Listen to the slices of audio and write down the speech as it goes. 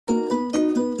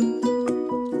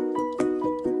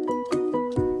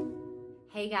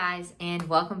guys, and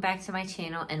welcome back to my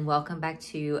channel and welcome back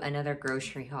to another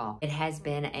grocery haul. It has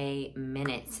been a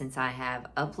minute since I have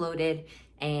uploaded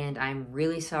and I'm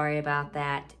really sorry about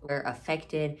that. We're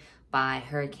affected by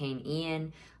Hurricane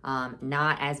Ian.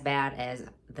 Not as bad as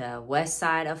the west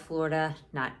side of Florida,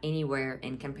 not anywhere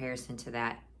in comparison to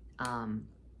that. And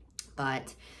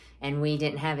we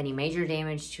didn't have any major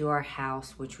damage to our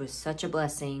house, which was such a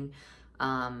blessing.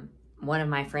 One of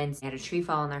my friends had a tree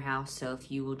fall in their house, so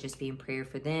if you will just be in prayer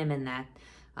for them and that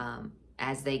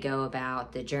as they go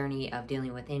about the journey of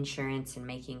dealing with insurance and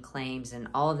making claims and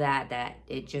all of that, that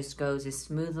it just goes as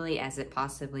smoothly as it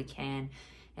possibly can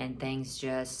and things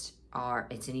just are,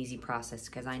 it's an easy process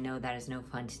because I know that is no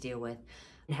fun to deal with.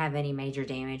 Didn't have any major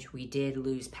damage. We did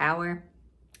lose power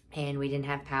and we didn't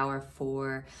have power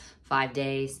for 5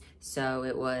 days. So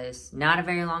it was not a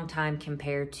very long time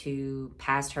compared to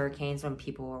past hurricanes when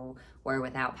people were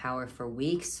without power for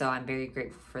weeks. So I'm very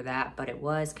grateful for that. But it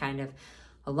was kind of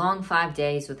a long 5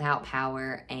 days without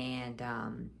power,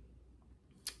 and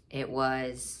it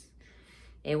was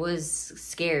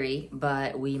scary,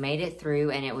 but we made it through,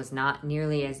 and it was not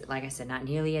nearly as, like I said, not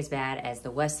nearly as bad as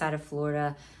the west side of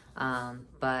Florida.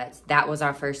 But that was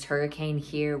our first hurricane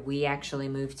here. We actually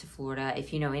moved to Florida.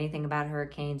 If you know anything about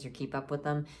hurricanes or keep up with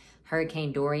them,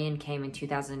 Hurricane Dorian came in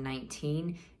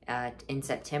 2019 in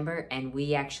September, and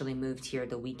we actually moved here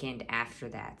the weekend after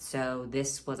that. So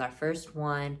this was our first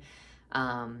one,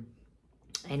 and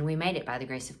we made it by the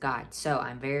grace of God. So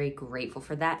I'm very grateful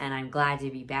for that, and I'm glad to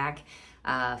be back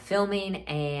filming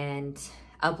and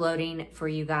uploading for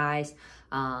you guys.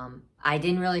 I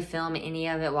didn't really film any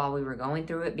of it while we were going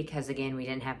through it because, again, we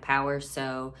didn't have power.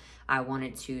 So I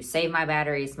wanted to save my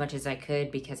battery as much as I could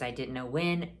because I didn't know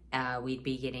when we'd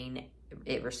be getting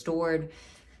it restored.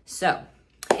 So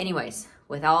anyways,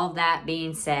 with all of that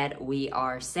being said, we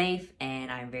are safe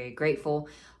and I'm very grateful.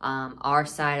 Our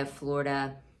side of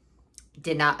Florida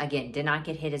did not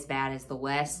get hit as bad as the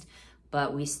west,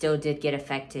 but we still did get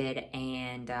affected,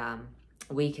 and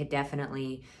we could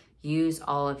definitely use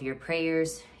all of your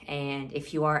prayers. And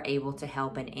if you are able to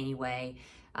help in any way,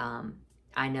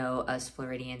 I know us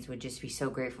Floridians would just be so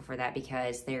grateful for that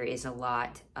because there is a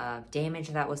lot of damage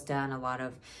that was done. A lot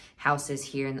of houses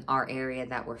here in our area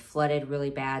that were flooded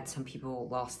really bad. Some people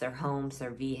lost their homes,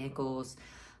 their vehicles.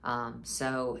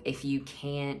 So if you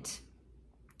can't,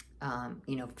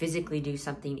 physically do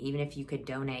something, even if you could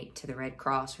donate to the Red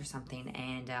Cross or something.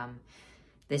 And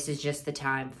this is just the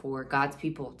time for God's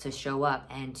people to show up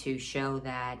and to show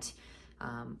that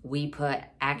we put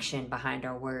action behind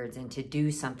our words and to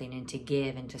do something and to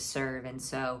give and to serve. And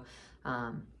so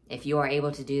if you are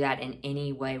able to do that in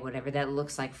any way, whatever that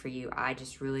looks like for you, I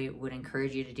just really would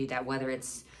encourage you to do that, whether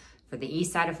it's for the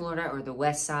east side of Florida or the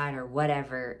west side or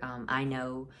whatever. I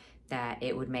know that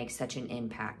it would make such an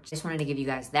impact. Just wanted to give you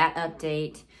guys that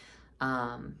update.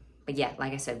 But yeah,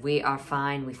 like I said, we are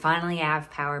fine. We finally have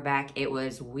power back. It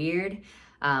was weird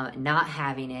not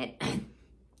having it,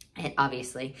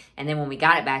 obviously. And then when we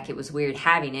got it back, it was weird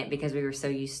having it because we were so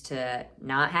used to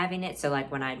not having it. So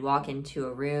like when I'd walk into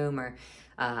a room or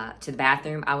to the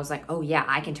bathroom, I was like, oh yeah,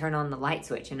 I can turn on the light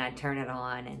switch, and I'd turn it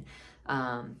on.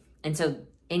 And so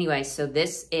anyway, so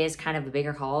this is kind of a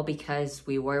bigger haul because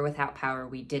we were without power.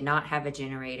 We did not have a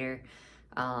generator.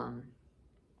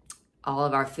 All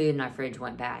of our food in our fridge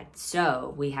went bad.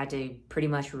 So we had to pretty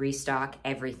much restock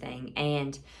everything.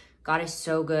 And God is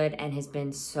so good and has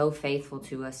been so faithful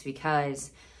to us because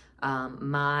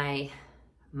my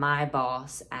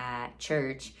boss at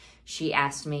church, she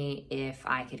asked me if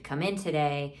I could come in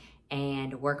today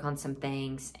and work on some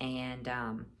things, and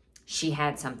she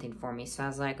had something for me. So I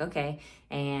was like, okay.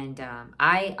 And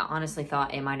I honestly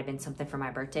thought it might have been something for my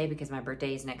birthday because my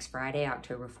birthday is next Friday,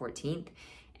 October 14th.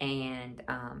 And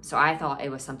so I thought it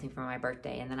was something for my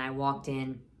birthday. And then I walked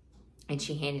in and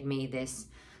she handed me this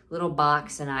little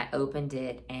box, and I opened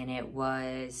it, and it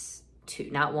was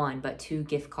not one, but 2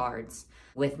 gift cards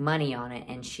with money on it.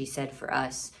 And she said for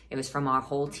us, it was from our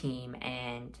whole team,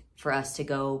 and for us to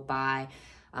go buy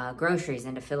groceries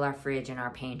and to fill our fridge and our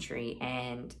pantry.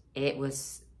 And it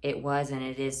was and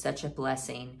it is such a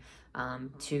blessing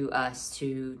to us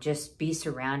to just be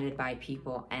surrounded by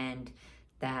people, and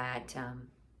that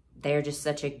they're just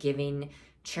such a giving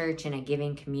church and a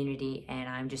giving community, and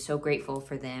I'm just so grateful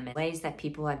for them and ways that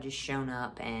people have just shown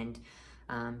up and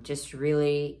just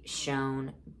really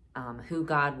shown who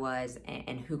God was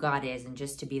and who God is, and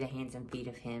just to be the hands and feet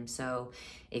of Him. So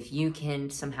if you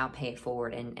can somehow pay it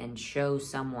forward and show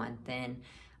someone, then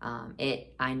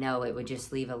I know it would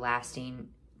just leave a lasting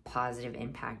positive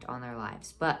impact on their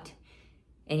lives. But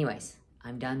anyways,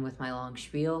 I'm done with my long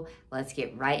spiel. Let's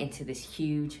get right into this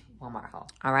huge Walmart haul.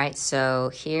 All right,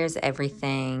 so here's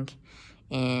everything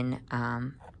in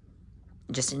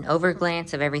just an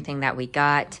overglance of everything that we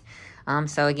got.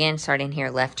 So again, starting here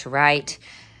left to right.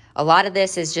 A lot of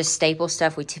this is just staple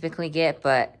stuff we typically get,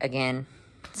 but again,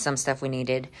 some stuff we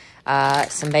needed.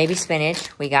 Some baby spinach,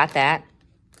 we got that.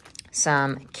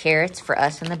 Some carrots for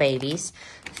us and the babies.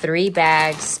 3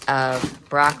 bags of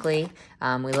broccoli.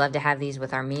 We love to have these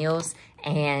with our meals.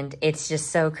 And it's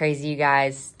just so crazy, you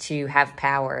guys, to have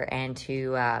power and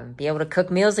to be able to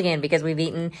cook meals again because we've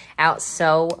eaten out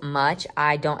so much.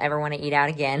 I don't ever want to eat out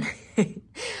again.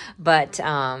 But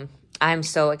I'm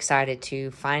so excited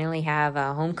to finally have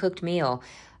a home-cooked meal.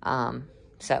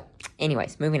 So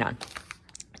anyways, moving on.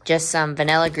 Just some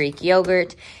vanilla Greek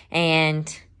yogurt.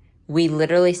 And we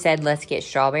literally said, let's get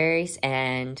strawberries.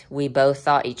 And we both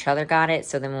thought each other got it.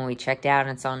 So then when we checked out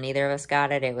and saw neither of us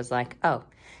got it, it was like, oh.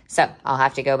 So I'll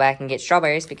have to go back and get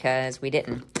strawberries because we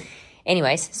didn't.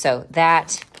 Anyways, so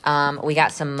that, we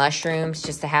got some mushrooms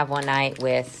just to have one night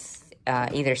with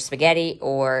either spaghetti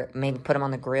or maybe put them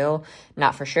on the grill.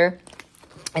 Not for sure.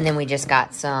 And then we just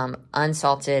got some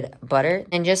unsalted butter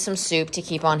and just some soup to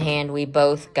keep on hand. We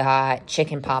both got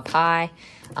chicken pot pie.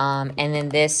 And then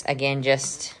this, again,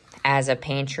 just as a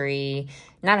pantry,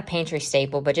 not a pantry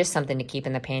staple, but just something to keep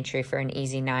in the pantry for an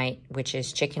easy night, which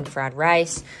is chicken fried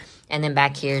rice. And then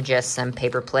back here, just some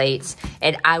paper plates.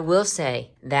 And I will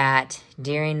say that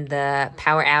during the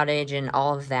power outage and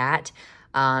all of that,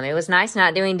 it was nice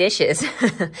not doing dishes.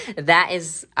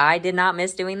 I did not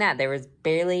miss doing that. There was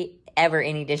barely ever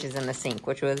any dishes in the sink,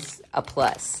 which was a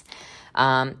plus.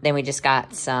 Then we just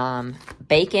got some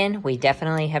bacon. We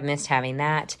definitely have missed having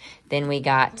that. Then we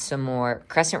got some more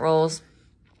crescent rolls.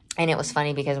 And it was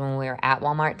funny because when we were at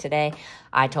Walmart today,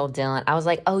 I told Dylan, I was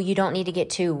like, oh, you don't need to get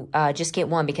 2. Just get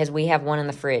 1 because we have 1 in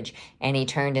the fridge. And he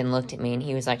turned and looked at me and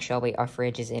he was like, Shelby, our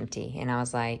fridge is empty. And I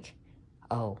was like,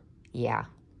 oh, yeah,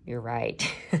 you're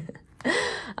right.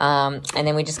 And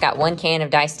then we just got 1 can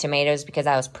of diced tomatoes because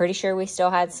I was pretty sure we still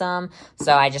had some.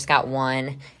 So I just got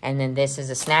 1. And then this is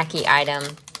a snacky item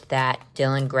that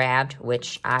Dylan grabbed,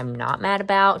 which I'm not mad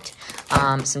about.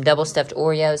 Some double stuffed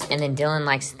Oreos. And then Dylan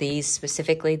likes these,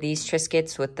 specifically these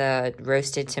Triscuits with the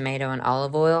roasted tomato and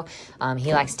olive oil.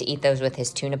 He likes to eat those with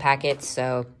his tuna packets.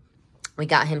 So we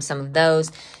got him some of those.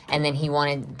 And then he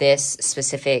wanted this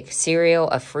specific cereal,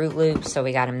 a Fruit Loop. So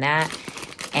we got him that.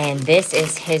 And this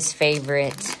is his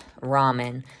favorite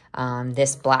ramen.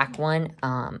 This black one.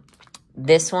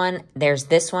 This one, there's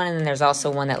this one, and then there's also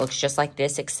one that looks just like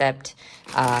this, except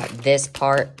this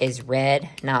part is red,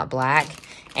 not black.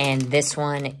 And this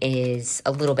one is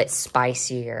a little bit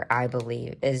spicier, I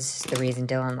believe, is the reason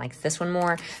Dylan likes this one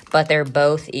more. But they're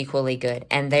both equally good.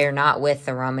 And they're not with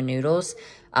the ramen noodles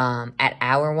at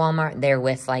our Walmart. They're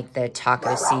with, like, the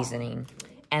taco seasoning.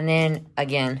 And then,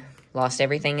 again, lost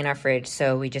everything in our fridge,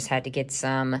 so we just had to get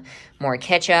some more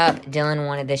ketchup. Dylan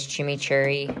wanted this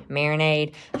chimichurri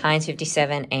marinade, Heinz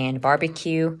 57, and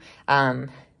barbecue. And,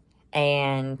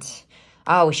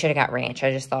 oh, we should have got ranch.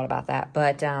 I just thought about that.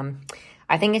 But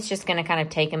I think it's just going to kind of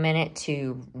take a minute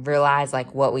to realize,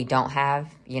 like, what we don't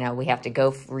have. You know, we have to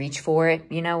go reach for it.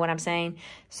 You know what I'm saying?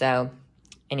 So,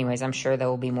 anyways, I'm sure there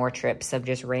will be more trips of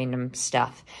just random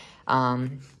stuff.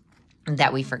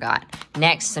 That we forgot.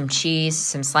 Next, some cheese,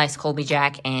 some sliced Colby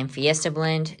Jack, and Fiesta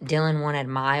Blend. Dylan wanted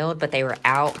mild, but they were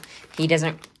out. He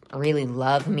doesn't really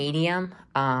love medium,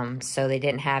 so they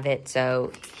didn't have it,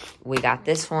 so we got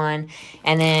this one.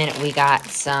 And then we got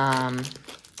some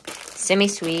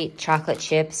semi-sweet chocolate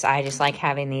chips. I just like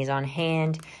having these on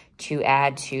hand to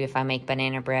add to if I make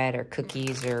banana bread or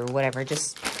cookies or whatever.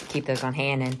 Just keep those on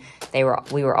hand, and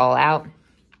we were all out.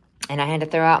 And I had to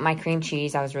throw out my cream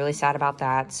cheese. I was really sad about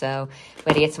that. So we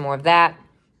had to get some more of that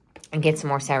and get some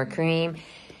more sour cream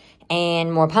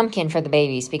and more pumpkin for the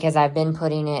babies because I've been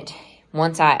putting it,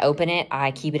 once I open it,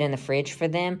 I keep it in the fridge for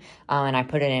them. And I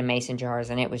put it in mason jars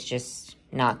and it was just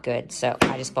not good. So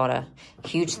I just bought a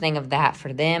huge thing of that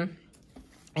for them.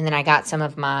 And then I got some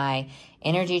of my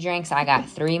energy drinks. I got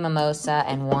 3 mimosa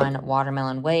and 1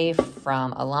 watermelon wave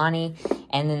from Alani.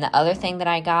 And then the other thing that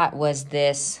I got was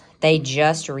this. They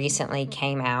just recently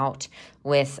came out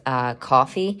with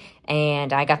coffee,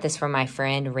 and I got this from my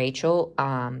friend Rachel.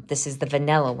 This is the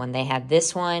vanilla one. They had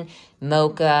this one,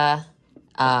 mocha,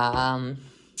 gosh,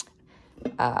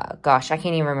 I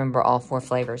can't even remember all 4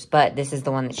 flavors, but this is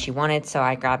the one that she wanted, so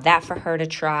I grabbed that for her to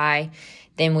try.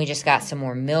 Then we just got some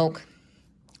more milk,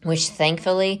 which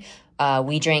thankfully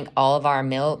we drank all of our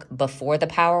milk before the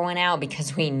power went out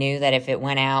because we knew that if it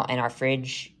went out and our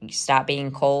fridge stopped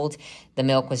being cold, the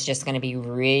milk was just going to be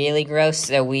really gross.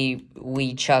 So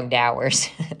we chugged ours.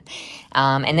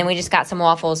 And then we just got some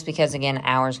waffles because, again,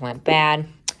 ours went bad.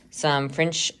 Some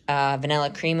French vanilla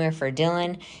creamer for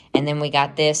Dylan. And then we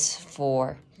got this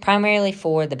primarily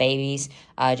for the babies,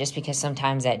 just because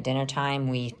sometimes at dinner time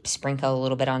we sprinkle a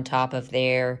little bit on top of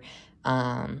their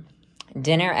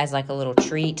dinner as like a little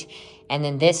treat. And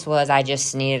then this was, I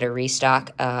just needed a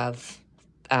restock of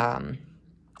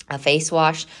a face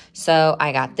wash, so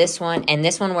I got this one, and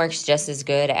this one works just as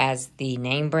good as the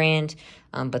name brand,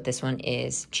 but this one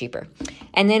is cheaper.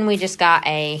 And then we just got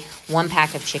a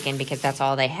 1-pack of chicken because that's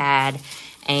all they had,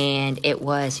 and it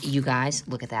was, you guys,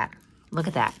 look at that,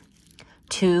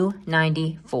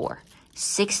 $2.94,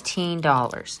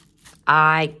 $16.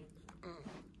 I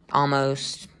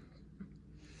almost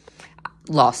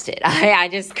lost it. I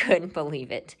just couldn't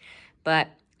believe it. But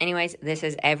anyways, this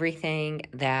is everything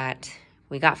that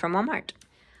we got from Walmart.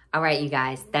 All right, you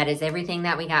guys, that is everything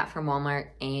that we got from Walmart.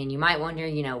 And you might wonder,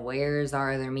 where's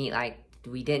our other meat? Like,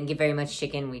 we didn't get very much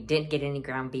chicken. We didn't get any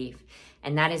ground beef.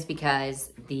 And that is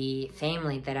because the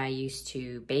family that I used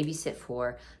to babysit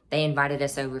for, they invited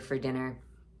us over for dinner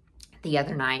the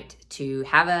other night to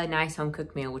have a nice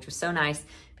home-cooked meal, which was so nice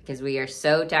because we are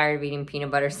so tired of eating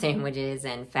peanut butter sandwiches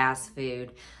and fast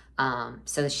food.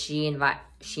 So she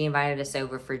invited us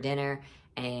over for dinner,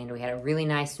 and we had a really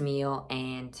nice meal,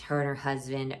 and her and her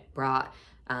husband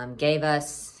gave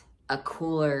us a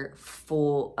cooler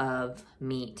full of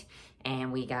meat,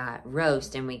 and we got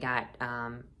roast, and we got,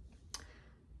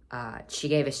 she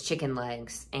gave us chicken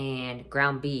legs and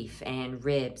ground beef and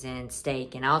ribs and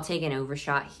steak, and I'll take an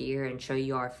overshot here and show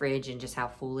you our fridge and just how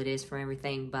full it is from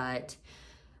everything, but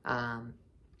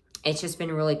it's just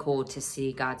been really cool to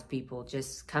see God's people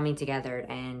just coming together,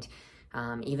 and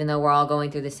even though we're all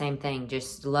going through the same thing,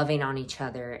 just loving on each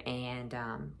other, and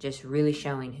just really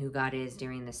showing who God is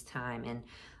during this time. And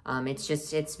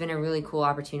it's been a really cool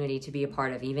opportunity to be a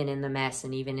part of. Even in the mess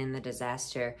and even in the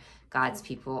disaster, God's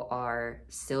people are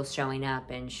still showing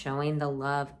up and showing the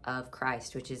love of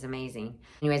Christ, which is amazing.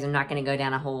 Anyways, I'm not going to go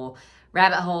down a whole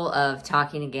rabbit hole of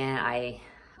talking again. I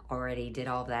already did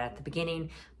all of that at the beginning.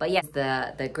 But yes,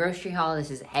 the grocery haul,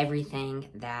 this is everything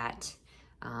that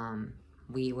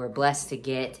we were blessed to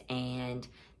get, and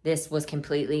this was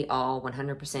completely all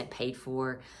 100% paid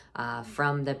for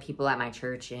from the people at my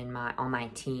church and on my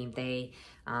team. They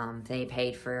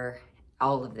paid for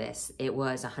all of this. It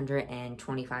was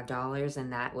 $125,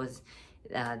 and that was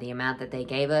the amount that they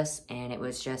gave us, and it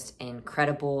was just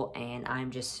incredible. And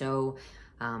I'm just so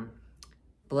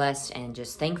blessed and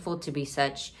just thankful to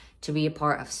be a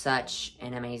part of such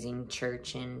an amazing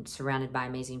church and surrounded by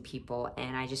amazing people.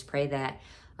 And I just pray that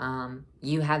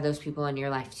you have those people in your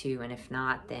life too, and if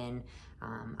not, then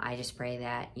I just pray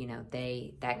that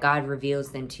that God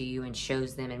reveals them to you and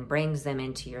shows them and brings them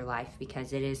into your life,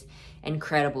 because it is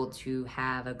incredible to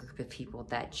have a group of people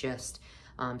that just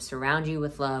surround you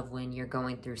with love when you're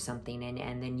going through something,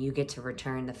 and then you get to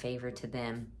return the favor to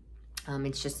them.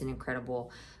 It's just an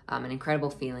incredible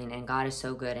feeling, and God is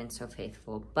so good and so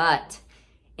faithful. But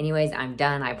anyways, I'm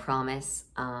done, I promise.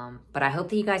 But I hope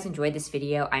that you guys enjoyed this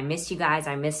video. I miss you guys.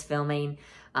 I miss filming.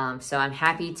 So I'm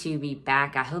happy to be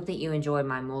back. I hope that you enjoyed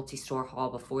my multi-store haul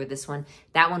before this one.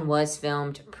 That one was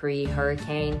filmed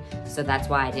pre-hurricane, so that's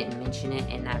why I didn't mention it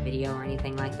in that video or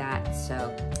anything like that.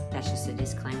 So that's just a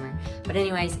disclaimer. But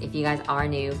anyways, if you guys are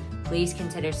new, please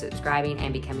consider subscribing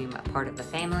and becoming a part of the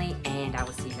family, and I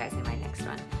will see you guys in my next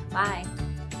one. Bye.